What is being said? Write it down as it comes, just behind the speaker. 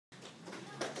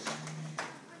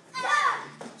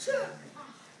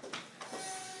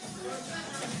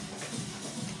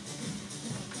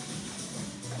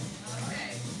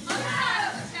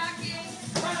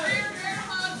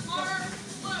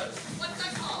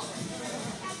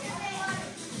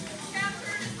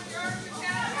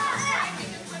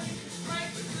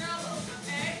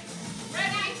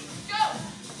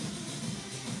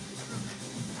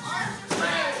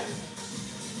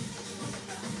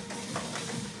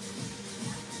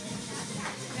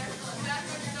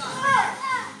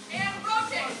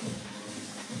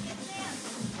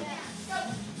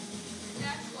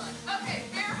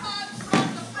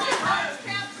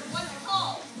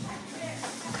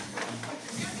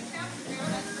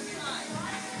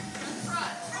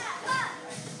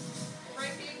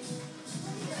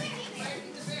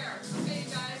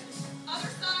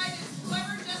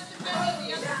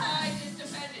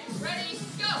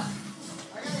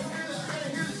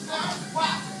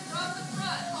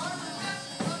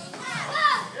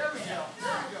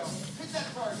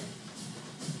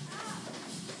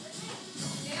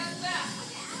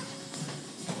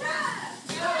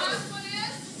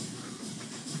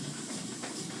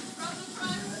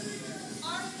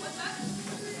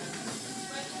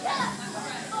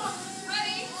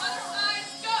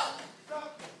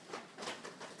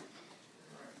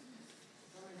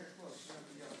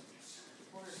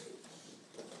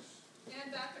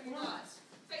stand back on your quads.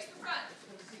 Face the front.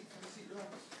 Have a seat,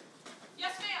 relax.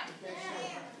 Yes, ma'am.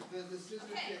 Okay, so the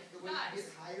scissor kick, the way guys, you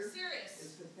get higher serious.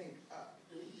 is to think up.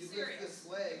 You Serious. lift this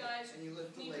leg You guys and you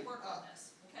lift the need leg to work up. on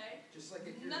this, okay? Just like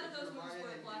if you're, None of those if you're moves running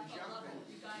were at and black belt jumping,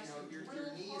 level. You guys your real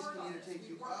knees hard can on either this. take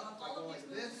We you worked on up by all going of like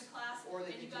these moves in this, the class, or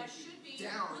they and you can guys take should you be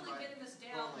down really by getting this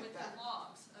going down like with that. the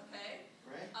logs, okay?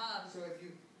 Right? So if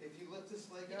you lift this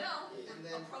leg You up, know, and we're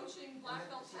then approaching black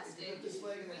belt so if you testing. lift this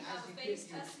leg and We then have as a you phase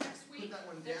kick, test next you week. put that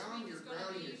one Next down, week you're is going to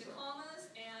grounding be the yourself. commas,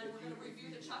 and we're going to review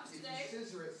the chucks today. If you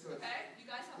scissor it, so Okay, you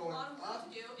guys have a going lot of work up,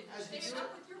 to do. If you're as you staying do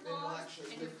up it, with your then it'll logs actually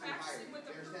and you're lift you higher. practicing with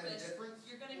the You understand the purpose, difference?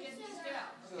 you're going to get these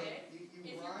down, So okay? you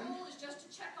If your run, goal is just to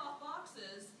check off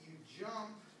boxes, you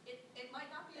jump, it might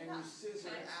not be and enough. you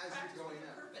scissor okay? as Practice you're going with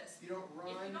up. the purpose. You don't If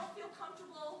you run, don't feel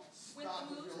comfortable with stop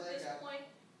the with moves your at leg this up, point,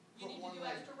 you put need to one do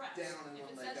leg extra reps. down and If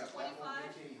one it leg says up. That won't 25,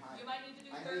 make you any higher. you might need to do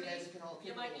I know you guys 30, can all you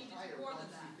kick a might little need to higher do more than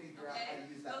once that, you figure out how to okay?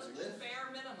 use that Those are just lift bare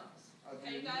minimums, of okay,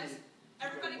 your you guys? knee to go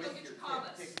Everybody go with get your kick.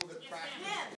 commas. Takes a little bit of Yes, practice. ma'am.